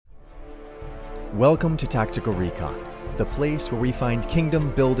Welcome to Tactical Recon, the place where we find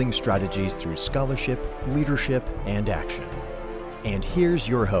kingdom-building strategies through scholarship, leadership, and action. And here's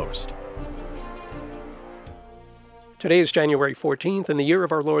your host. Today is January 14th, in the year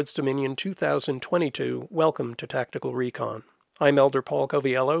of our Lord's Dominion 2022. Welcome to Tactical Recon. I'm Elder Paul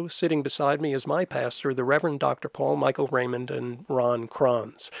Coviello. Sitting beside me is my pastor, the Reverend Dr. Paul Michael Raymond and Ron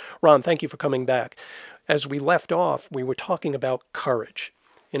Kranz. Ron, thank you for coming back. As we left off, we were talking about courage.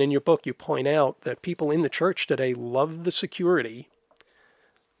 And in your book, you point out that people in the church today love the security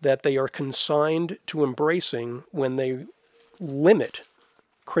that they are consigned to embracing when they limit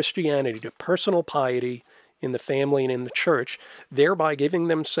Christianity to personal piety in the family and in the church, thereby giving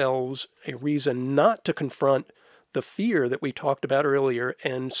themselves a reason not to confront the fear that we talked about earlier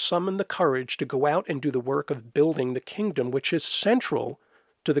and summon the courage to go out and do the work of building the kingdom, which is central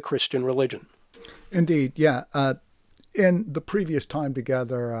to the Christian religion. Indeed, yeah. In the previous time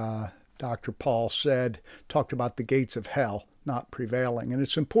together, Dr. Paul talked about the gates of hell not prevailing. And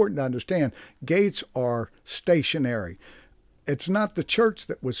it's important to understand, gates are stationary. It's not the church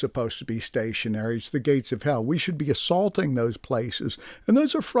that was supposed to be stationary. It's the gates of hell. We should be assaulting those places. And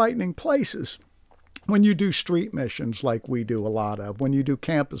those are frightening places. When you do street missions like we do a lot of, when you do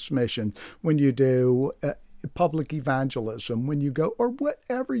campus missions, when you do public evangelism, when you go, or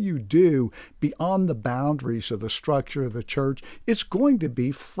whatever you do beyond the boundaries of the structure of the church, it's going to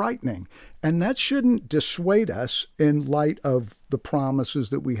be frightening. And that shouldn't dissuade us in light of the promises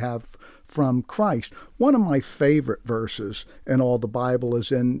that we have from Christ. One of my favorite verses in all the Bible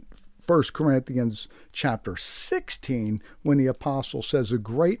is in 1 Corinthians chapter 16, when the apostle says, "A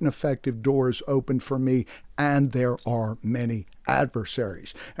great and effective door is opened for me, and there are many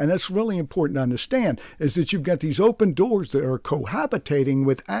adversaries." And that's really important to understand, is that you've got these open doors that are cohabitating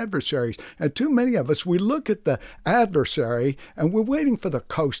with adversaries. And too many of us, we look at the adversary and we're waiting for the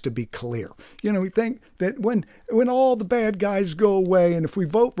coast to be clear. You know, we think that when all the bad guys go away, and if we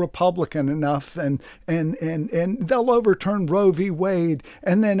vote Republican enough and they'll overturn Roe v. Wade,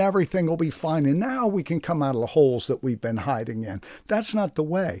 and then everything will be fine. And now we can come out of the holes that we've been hiding in. That's not the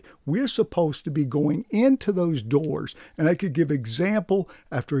way. We're supposed to be going into those doors. And I could give example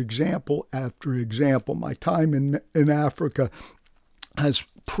after example after example. My time in Africa has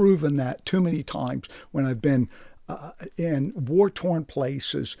proven that too many times when I've been in war-torn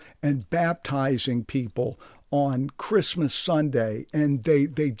places and baptizing people on Christmas Sunday, and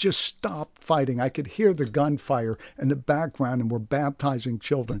they just stopped fighting. I could hear the gunfire in the background, and we're baptizing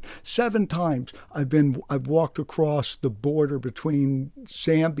children. 7 times I've walked across the border between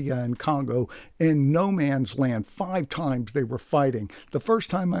Zambia and Congo in no man's land. 5 times they were fighting. The first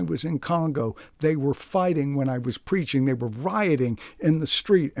time I was in Congo, they were fighting when I was preaching. They were rioting in the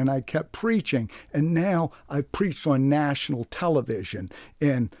street, and I kept preaching. And now I've preached on national television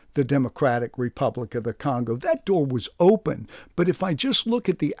in the Democratic Republic of the Congo. That door was open. But if I just look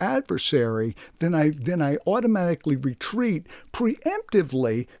at the adversary, then I automatically retreat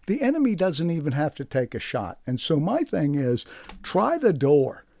preemptively. The enemy doesn't even have to take a shot. And so my thing is, try the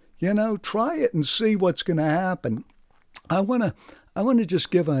door. You know, try it and see what's going to happen. I want to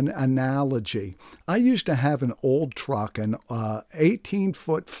just give an analogy. I used to have an old truck, an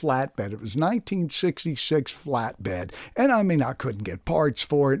 18-foot flatbed. It was 1966 flatbed. And I mean, I couldn't get parts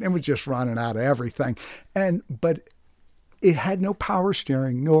for it. It was just running out of everything. But it had no power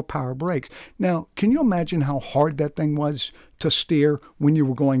steering, no power brakes. Now, can you imagine how hard that thing was to steer when you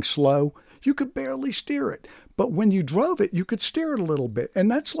were going slow? You could barely steer it. But when you drove it, you could steer it a little bit.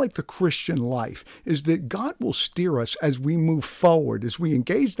 And that's like the Christian life, is that God will steer us as we move forward, as we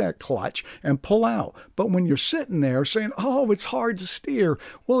engage that clutch and pull out. But when you're sitting there saying, oh, it's hard to steer,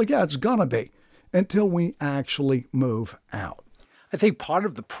 well, yeah, it's going to be until we actually move out. I think part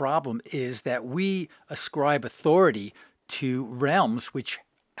of the problem is that we ascribe authority to realms which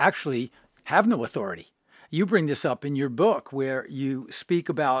actually have no authority. You bring this up in your book where you speak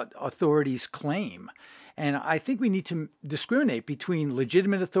about authority's claim. And I think we need to discriminate between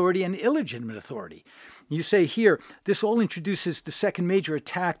legitimate authority and illegitimate authority. You say here, this all introduces the second major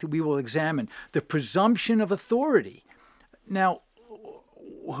attack that we will examine, the presumption of authority. Now,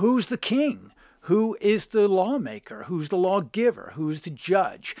 who's the king? Who is the lawmaker? Who's the lawgiver? Who's the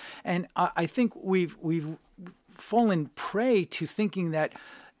judge? And I think we've fallen prey to thinking that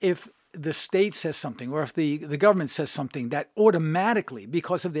if the state says something, or if the government says something, that automatically,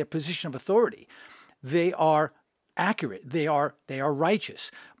 because of their position of authority, they are accurate, they are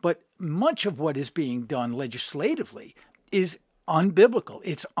righteous. But much of what is being done legislatively is unbiblical.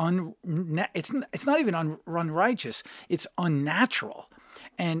 It's not even unrighteous. It's unnatural.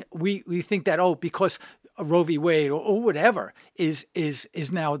 And we think that, because Roe v. Wade or whatever is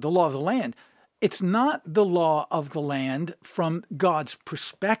now the law of the land. it's not the law of the land from God's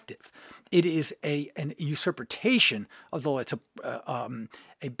perspective. It is an usurpation of the law. It's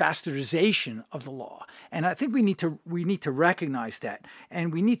a bastardization of the law. And I think we need to recognize that,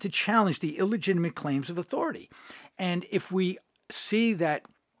 and we need to challenge the illegitimate claims of authority. And if we see that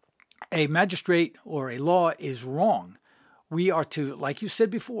a magistrate or a law is wrong, we are to, like you said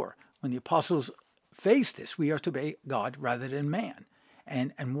before, when the apostles faced this, we are to obey God rather than man.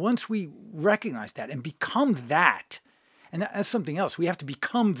 And once we recognize that and become that, and that's something else, we have to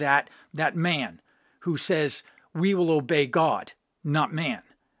become that man who says we will obey God, not man.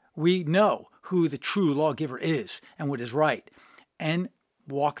 We know who the true lawgiver is and what is right, and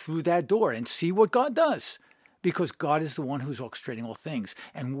walk through that door and see what God does, because God is the one who's orchestrating all things,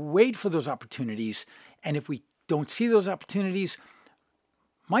 and wait for those opportunities. And if we don't see those opportunities,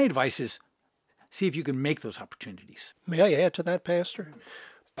 my advice is see if you can make those opportunities. May I add to that, Pastor?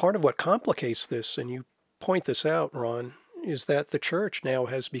 Part of what complicates this, and you point this out, Ron, is that the church now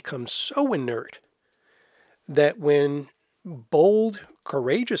has become so inert that when bold,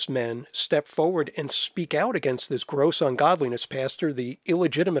 courageous men step forward and speak out against this gross ungodliness, Pastor, the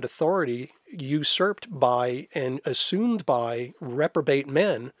illegitimate authority usurped by and assumed by reprobate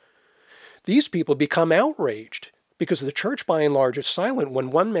men, these people become outraged. Because the church, by and large, is silent.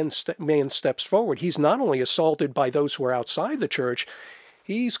 When one man steps forward, he's not only assaulted by those who are outside the church,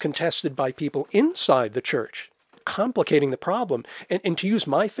 he's contested by people inside the church, complicating the problem. And to use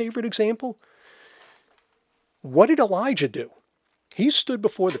my favorite example, what did Elijah do? He stood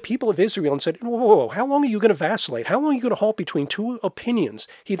before the people of Israel and said, whoa, how long are you going to vacillate? How long are you going to halt between two opinions?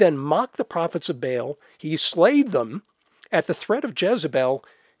 He then mocked the prophets of Baal. He slayed them. At the threat of Jezebel,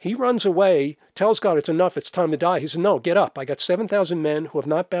 he runs away, tells God it's enough, it's time to die. He says, no, get up. I got 7,000 men who have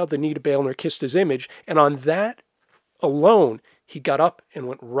not bowed the knee to Baal nor kissed his image. And on that alone, he got up and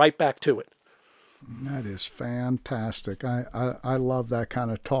went right back to it. That is fantastic. I love that kind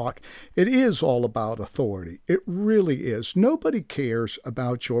of talk. It is all about authority. It really is. Nobody cares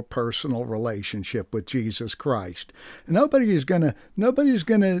about your personal relationship with Jesus Christ. Nobody's gonna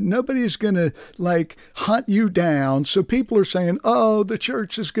like hunt you down. So people are saying, oh, the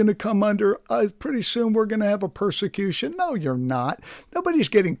church is gonna come under, pretty soon we're gonna have a persecution. No, you're not. Nobody's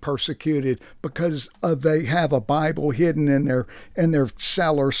getting persecuted because they have a Bible hidden in their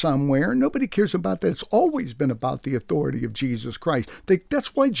cellar somewhere. Nobody cares about that. It's always been about the authority of Jesus Christ.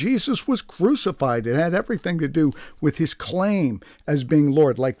 That's why Jesus was crucified. It had everything to do with his claim as being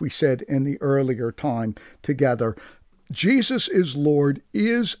Lord, like we said in the earlier time together. Jesus is Lord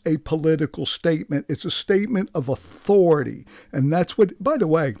is a political statement. It's a statement of authority. And that's what, by the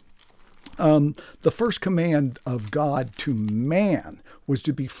way, the first command of God to man was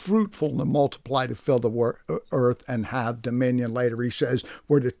to be fruitful and multiply, to fill the earth and have dominion. Later he says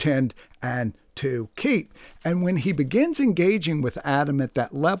we're to tend and to keep. And when he begins engaging with Adam at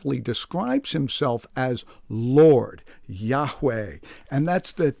that level, he describes himself as Lord, Yahweh. And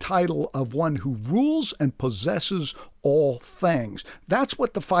that's the title of one who rules and possesses all things. That's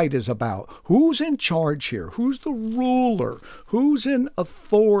what the fight is about. Who's in charge here? Who's the ruler? Who's in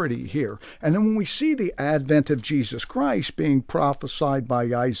authority here? And then when we see the advent of Jesus Christ being prophesied by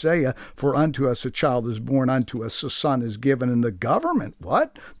Isaiah, for unto us a child is born, unto us a son is given, and the government,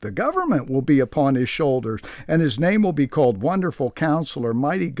 what? The government will be upon his shoulders, and his name will be called Wonderful Counselor,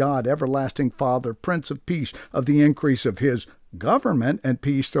 Mighty God, Everlasting Father, Prince of Peace. Of the increase of his government and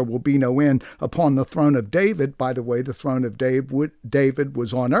peace there will be no end upon the throne of David. By the way, the throne of David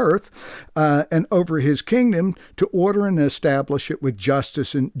was on earth, and over his kingdom, to order and establish it with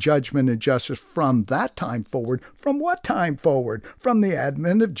justice and judgment and justice from that time forward. From what time forward? From the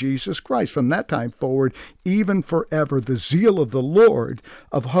advent of Jesus Christ. From that time forward, even forever, the zeal of the Lord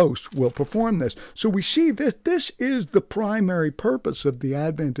of hosts will perform this. So we see that this is the primary purpose of the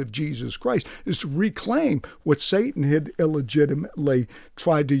advent of Jesus Christ, is to reclaim what Satan had illegitimately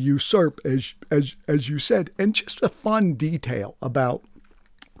tried to usurp, as you said. And just a fun detail about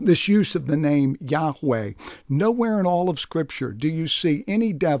this use of the name Yahweh. Nowhere in all of Scripture do you see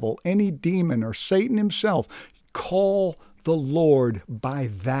any devil, any demon, or Satan himself call the Lord by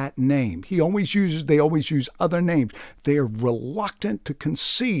that name. They always use other names. They are reluctant to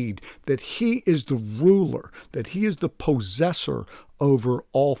concede that he is the ruler, that he is the possessor over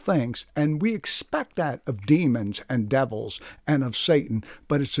all things. And we expect that of demons and devils and of Satan,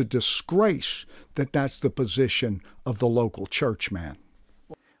 but it's a disgrace that that's the position of the local church man.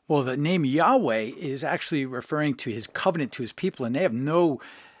 Well, the name Yahweh is actually referring to his covenant to his people, and they have no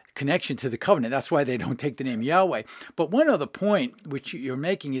connection to the covenant. That's why they don't take the name Yahweh. But one other point which you're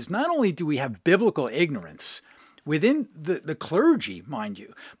making is not only do we have biblical ignorance, within the clergy, mind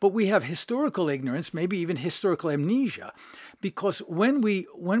you. But we have historical ignorance, maybe even historical amnesia, because when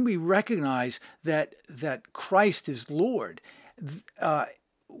we recognize that Christ is Lord,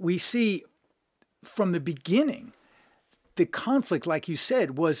 we see from the beginning the conflict, like you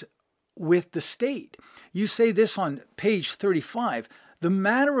said, was with the state. You say this on page 35. The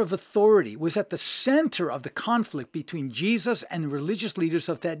matter of authority was at the center of the conflict between Jesus and the religious leaders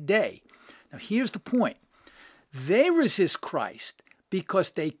of that day. Now, here's the point. They resist Christ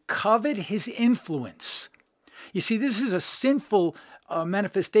because they covet his influence. You see, this is a sinful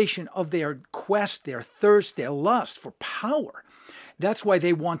manifestation of their quest, their thirst, their lust for power. That's why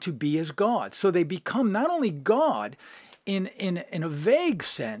they want to be as God. So they become not only God in a vague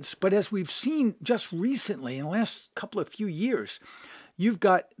sense, but as we've seen just recently in the last few years, you've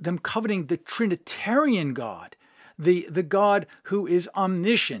got them coveting the Trinitarian God, the God who is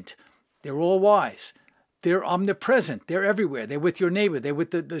omniscient. They're all wise. They're omnipresent. They're everywhere. They're with your neighbor. They're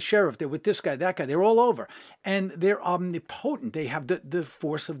with the sheriff. They're with this guy, that guy. They're all over. And they're omnipotent. They have the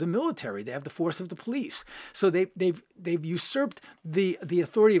force of the military. They have the force of the police. So they've usurped the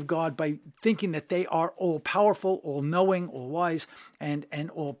authority of God by thinking that they are all powerful, all knowing, all wise, and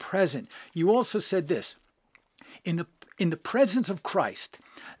all present. You also said this. In the presence of Christ,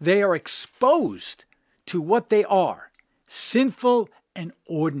 they are exposed to what they are, sinful and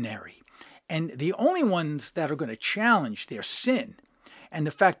ordinary. And the only ones that are going to challenge their sin and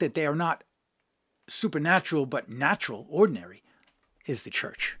the fact that they are not supernatural but natural, ordinary, is the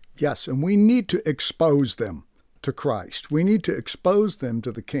church. Yes, and we need to expose them to Christ. We need to expose them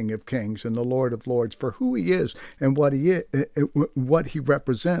to the King of Kings and the Lord of Lords for who he is and what he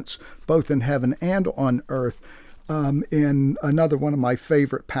represents, both in heaven and on earth. In another one of my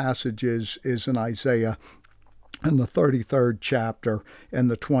favorite passages is in Isaiah, in the 33rd chapter and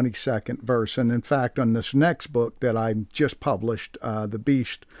the 22nd verse. And in fact, on this next book that I just published, The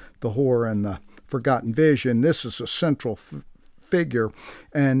Beast, the Whore, and the Forgotten Vision, this is a central figure,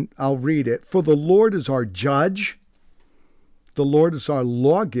 and I'll read it. For the Lord is our judge, the Lord is our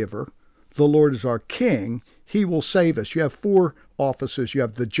lawgiver, the Lord is our king, he will save us. You have four offices. You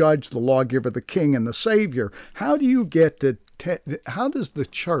have the judge, the lawgiver, the king, and the savior. How do you get to how does the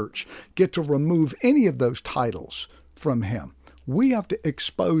church get to remove any of those titles from him? We have to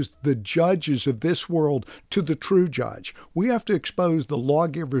expose the judges of this world to the true judge. We have to expose the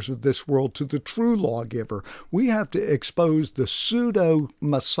lawgivers of this world to the true lawgiver. We have to expose the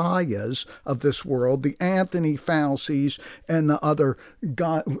pseudo-messiahs of this world, the Anthony Faucis and the other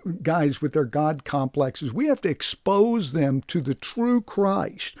guys with their God complexes. We have to expose them to the true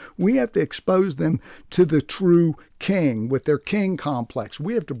Christ. We have to expose them to the true King with their king complex.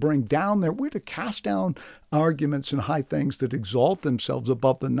 We have to bring down we have to cast down arguments and high things that exalt themselves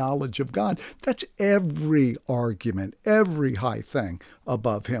above the knowledge of God. That's every argument, every high thing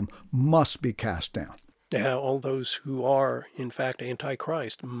above him must be cast down. Now, all those who are, in fact,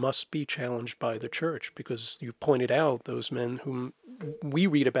 anti-Christ must be challenged by the church, because you pointed out those men whom we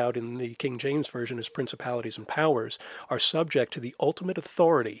read about in the King James Version as principalities and powers are subject to the ultimate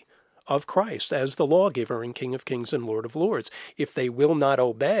authority of Christ as the lawgiver and King of Kings and Lord of Lords. If they will not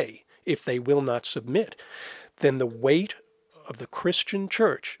obey, if they will not submit, then the weight of the Christian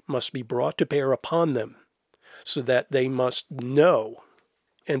church must be brought to bear upon them, so that they must know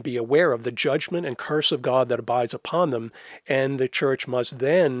and be aware of the judgment and curse of God that abides upon them, and the church must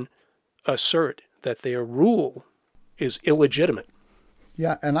then assert that their rule is illegitimate.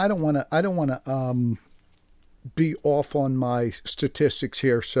 Yeah, and I don't want to be off on my statistics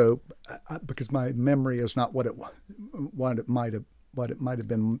here, so because my memory is not what it might have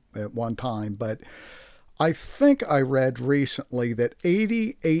been at one time, but I think I read recently that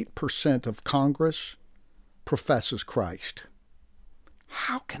 88% of Congress professes Christ.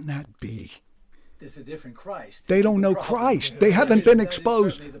 How can that be? There's a different Christ. They don't know Christ. They haven't been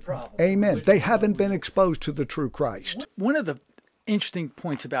exposed. Amen. They haven't been exposed to the true Christ. One of the interesting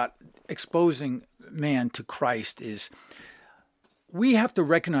points about exposing man to Christ is we have to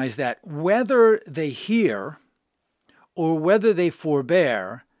recognize that whether they hear or whether they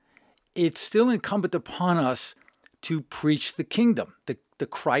forbear, it's still incumbent upon us to preach the kingdom, the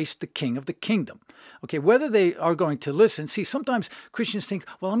Christ, the King of the kingdom. Okay, whether they are going to listen. See, sometimes Christians think,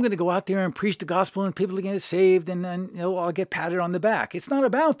 well, I'm going to go out there and preach the gospel and people are going to get saved and then I'll get patted on the back. It's not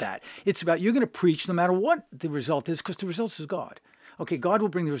about that. It's about you're going to preach no matter what the result is, because the result is God. Okay, God will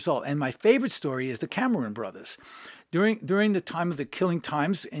bring the result. And my favorite story is the Cameron brothers. During the time of the killing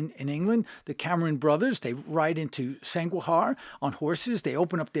times in England, the Cameron brothers, they ride into Sangwahar on horses. They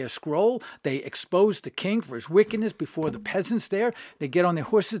open up their scroll. They expose the king for his wickedness before the peasants there. They get on their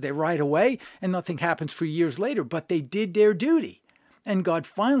horses. They ride away, and nothing happens for years later. But they did their duty. And God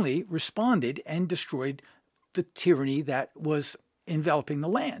finally responded and destroyed the tyranny that was enveloping the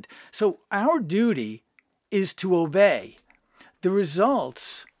land. So our duty is to obey. The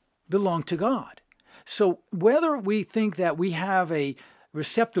results belong to God. So whether we think that we have a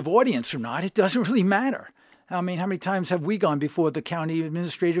receptive audience or not, it doesn't really matter. I mean, how many times have we gone before the county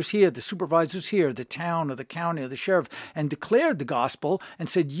administrators here, the supervisors here, the town or the county or the sheriff, and declared the gospel and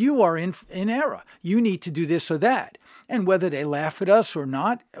said, you are in error. You need to do this or that. And whether they laugh at us or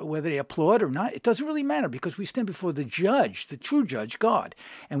not, whether they applaud or not, it doesn't really matter because we stand before the judge, the true judge, God,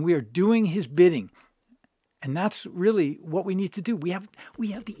 and we are doing his bidding. And that's really what we need to do. We have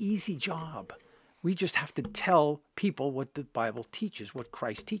the easy job. We just have to tell people what the Bible teaches, what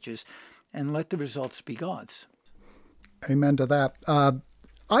Christ teaches, and let the results be God's. Amen to that.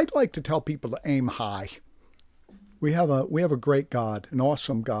 I'd like to tell people to aim high. We have a great God, an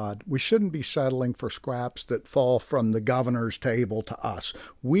awesome God. We shouldn't be settling for scraps that fall from the governor's table to us.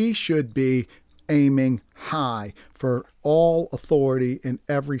 We should be aiming high for all authority in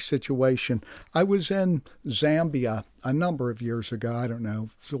every situation. I was in Zambia a number of years ago. I don't know,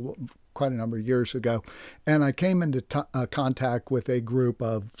 quite a number of years ago, and I came into contact with a group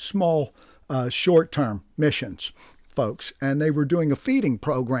of small, short-term missions folks, and they were doing a feeding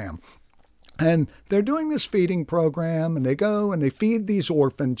program. And they're doing this feeding program, and they go and they feed these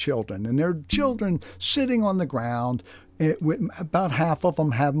orphan children, and they're children sitting on the ground. About half of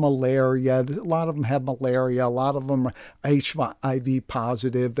them have malaria. A lot of them have malaria. A lot of them are HIV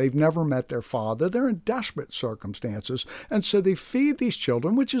positive. They've never met their father. They're in desperate circumstances. And so they feed these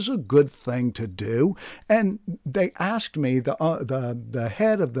children, which is a good thing to do. And they asked me, the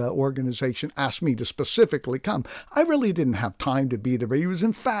head of the organization asked me to specifically come. I really didn't have time to be there, but he was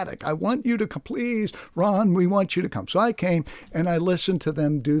emphatic. I want you to come. Please, Ron, we want you to come. So I came, and I listened to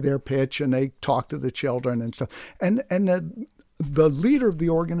them do their pitch, and they talked to the children and stuff. And the leader of the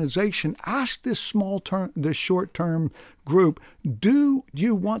organization asked this short-term group, do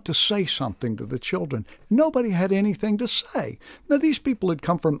you want to say something to the children? Nobody had anything to say. Now, these people had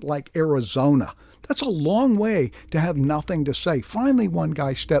come from like Arizona. That's a long way to have nothing to say. Finally, one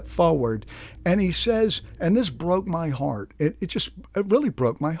guy stepped forward, and he says, and this broke my heart. It really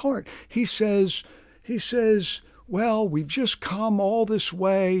broke my heart. He says, well, we've just come all this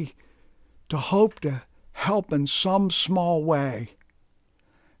way to hope to help in some small way.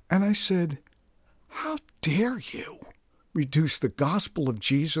 And I said, how dare you reduce the gospel of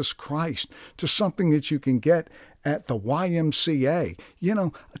Jesus Christ to something that you can get at the YMCA? You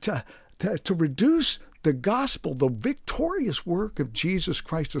know, to reduce the gospel, the victorious work of Jesus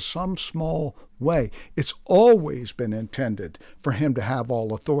Christ, to some small way. It's always been intended for him to have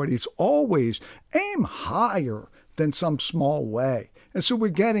all authority. It's always aim higher than some small way. And so we're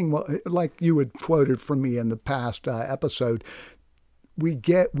getting, like you had quoted from me in the past episode, we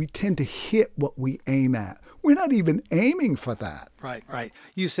tend to hit what we aim at. We're not even aiming for that. Right.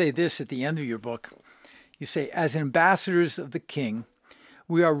 You say this at the end of your book. You say, as ambassadors of the King,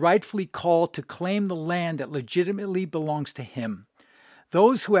 we are rightfully called to claim the land that legitimately belongs to him.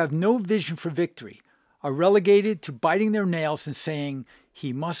 Those who have no vision for victory are relegated to biting their nails and saying,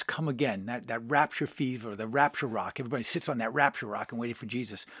 he must come again, that rapture fever, the rapture rock. Everybody sits on that rapture rock and waiting for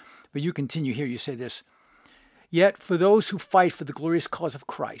Jesus. But you continue here, you say this, yet for those who fight for the glorious cause of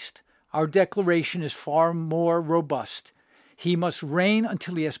Christ, our declaration is far more robust. He must reign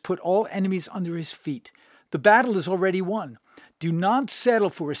until he has put all enemies under his feet. The battle is already won. Do not settle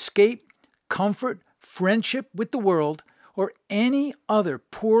for escape, comfort, friendship with the world, or any other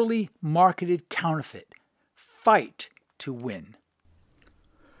poorly marketed counterfeit. Fight to win.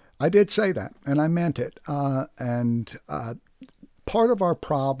 I did say that, and I meant it. And part of our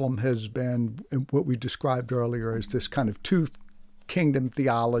problem has been what we described earlier as this kind of two-kingdom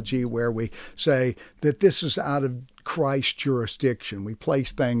theology where we say that this is out of Christ's jurisdiction. We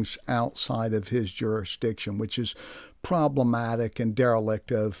place things outside of his jurisdiction, which is problematic and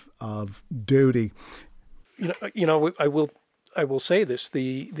derelict of duty. You know, I will say this: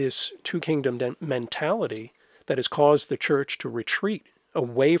 this two-kingdom mentality that has caused the church to retreat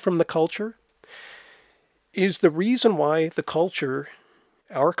away from the culture is the reason why the culture,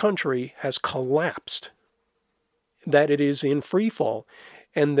 our country, has collapsed, that it is in free fall.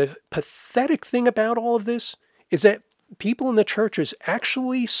 And the pathetic thing about all of this is that people in the churches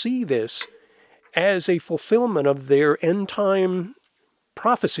actually see this as a fulfillment of their end time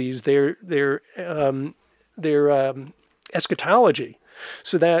prophecies, their eschatology,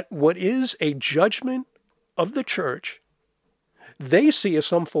 so that what is a judgment of the church, they see as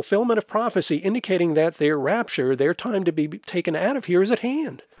some fulfillment of prophecy, indicating that their rapture, their time to be taken out of here, is at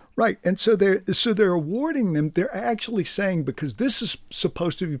hand. Right, and so they're awarding them. They're actually saying, because this is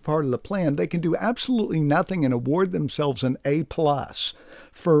supposed to be part of the plan, they can do absolutely nothing and award themselves an A+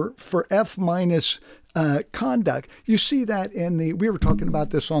 for F- conduct. You see that we were talking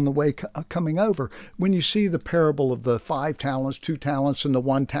about this on the way coming over, when you see the parable of the 5 talents, 2 talents, and the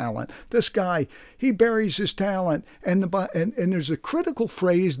 1 talent. This guy, he buries his talent, and there's a critical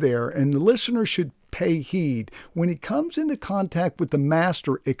phrase there, and the listener should pay heed. When he comes into contact with the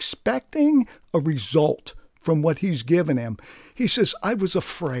master expecting a result from what he's given him, he says, I was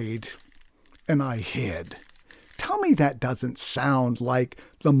afraid and I hid. Tell me that doesn't sound like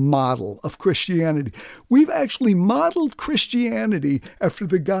the model of Christianity. We've actually modeled Christianity after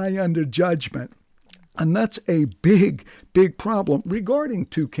the guy under judgment. And that's a big, big problem regarding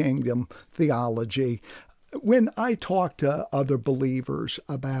two-kingdom theology. When I talk to other believers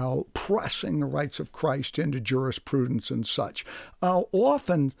about pressing the rights of Christ into jurisprudence and such,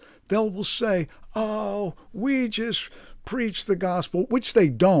 often they will say, oh, we just preach the gospel, which they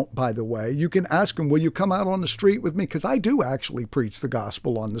don't, by the way. You can ask them, will you come out on the street with me? Because I do actually preach the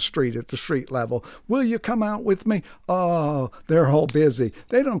gospel on the street, at the street level. Will you come out with me? Oh, they're all busy.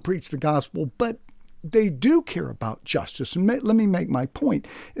 They don't preach the gospel, but they do care about justice. And let me make my point,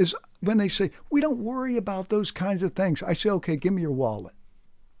 is when they say, we don't worry about those kinds of things, I say, okay, give me your wallet.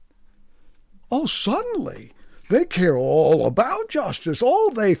 Oh, suddenly they care all about justice.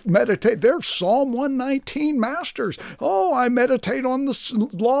 Oh, they meditate. They're Psalm 119 masters. Oh, I meditate on the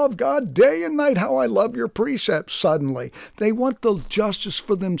law of God day and night. How I love your precepts. Suddenly, they want the justice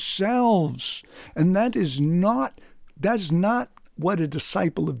for themselves. And that is not what a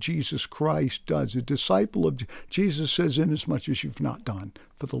disciple of Jesus Christ does. A disciple of Jesus says, inasmuch as you've not done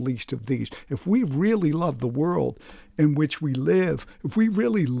for the least of these. If we really love the world in which we live, if we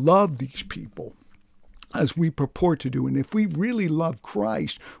really love these people, as we purport to do, and if we really love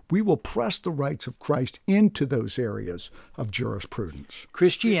Christ, we will press the rights of Christ into those areas of jurisprudence.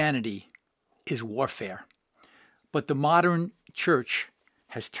 Christianity is warfare, but the modern church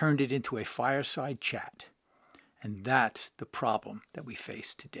has turned it into a fireside chat, and that's the problem that we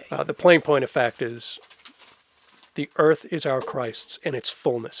face today. The plain point of fact is, the earth is our Christ's in its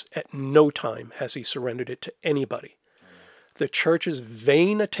fullness. At no time has he surrendered it to anybody. The church's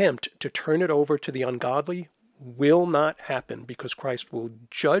vain attempt to turn it over to the ungodly will not happen, because Christ will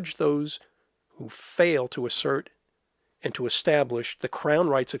judge those who fail to assert and to establish the crown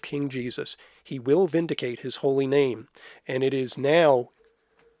rights of King Jesus. He will vindicate his holy name. And it is now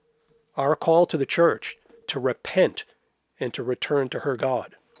our call to the church to repent and to return to her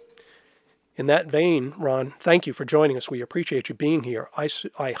God. In that vein, Ron, thank you for joining us. We appreciate you being here. I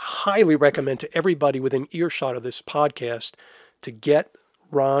highly recommend to everybody within earshot of this podcast to get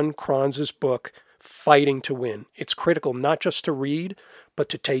Ron Kranz's book, Fighting to Win. It's critical not just to read, but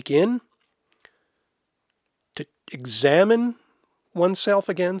to take in, to examine oneself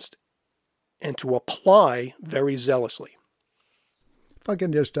against, and to apply very zealously. If I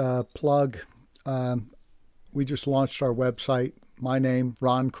can just plug, we just launched our website. My name,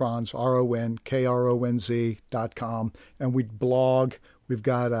 Ron Kranz, RONKRONZ.com, and we blog. We've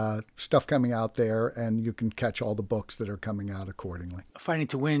got stuff coming out there, and you can catch all the books that are coming out accordingly. Fighting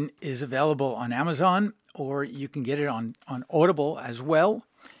to Win is available on Amazon, or you can get it on Audible as well.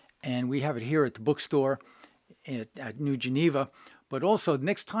 And we have it here at the bookstore at New Geneva. But also,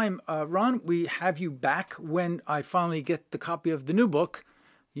 next time, Ron, we have you back when I finally get the copy of the new book.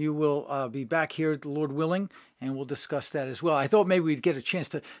 You will be back here, the Lord willing, and we'll discuss that as well. I thought maybe we'd get a chance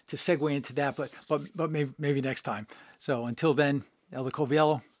to segue into that, but maybe next time. So until then, Elder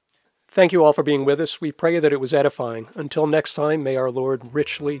Coviello. Thank you all for being with us. We pray that it was edifying. Until next time, may our Lord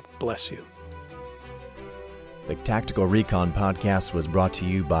richly bless you. The Tactical Recon podcast was brought to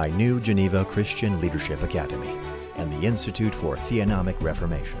you by New Geneva Christian Leadership Academy and the Institute for Theonomic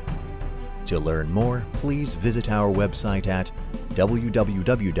Reformation. To learn more, please visit our website at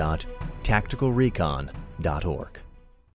www.tacticalrecon.org.